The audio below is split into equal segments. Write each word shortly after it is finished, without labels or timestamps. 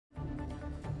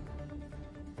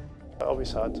I'll be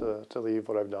sad to leave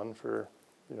what I've done for,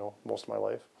 most of my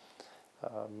life.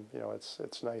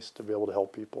 It's nice to be able to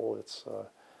help people. It's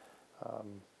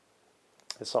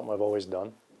something I've always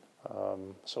done.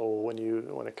 So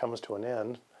when it comes to an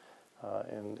end,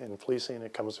 in policing,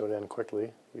 it comes to an end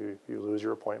quickly. You lose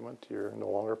your appointment. You're no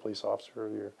longer a police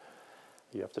officer.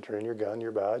 You have to turn in your gun,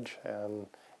 your badge, and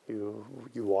you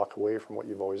walk away from what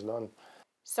you've always done.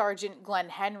 Sergeant Glenn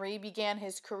Henry began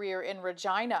his career in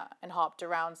Regina and hopped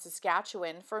around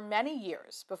Saskatchewan for many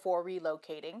years before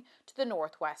relocating to the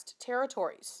Northwest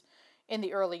Territories. In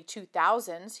the early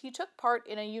 2000s, he took part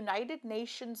in a United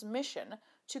Nations mission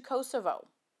to Kosovo.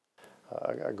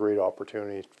 A great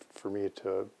opportunity for me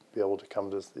to be able to come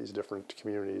to these different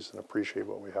communities and appreciate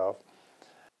what we have.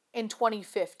 In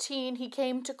 2015, he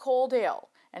came to Coaldale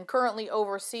and currently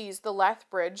oversees the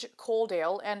Lethbridge,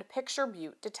 Coaldale, and Picture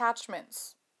Butte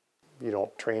detachments. You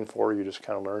don't train for, you just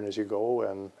kind of learn as you go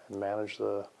and manage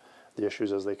the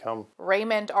issues as they come.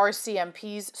 Raymond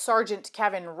RCMP's Sergeant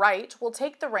Kevin Wright will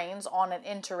take the reins on an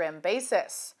interim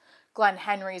basis. Glenn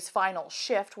Henry's final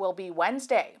shift will be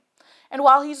Wednesday. And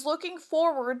while he's looking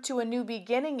forward to a new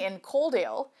beginning in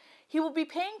Coaldale, he will be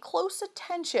paying close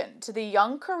attention to the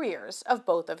young careers of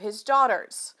both of his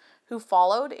daughters, who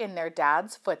followed in their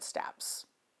dad's footsteps.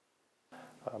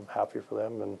 I'm happy for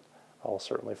them, and I'll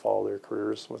certainly follow their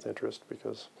careers with interest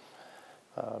because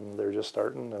they're just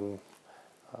starting, and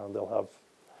they'll have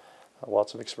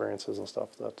lots of experiences and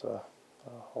stuff that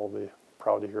I'll be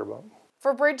proud to hear about.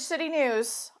 For Bridge City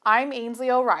News, I'm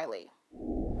Ainsley O'Riley.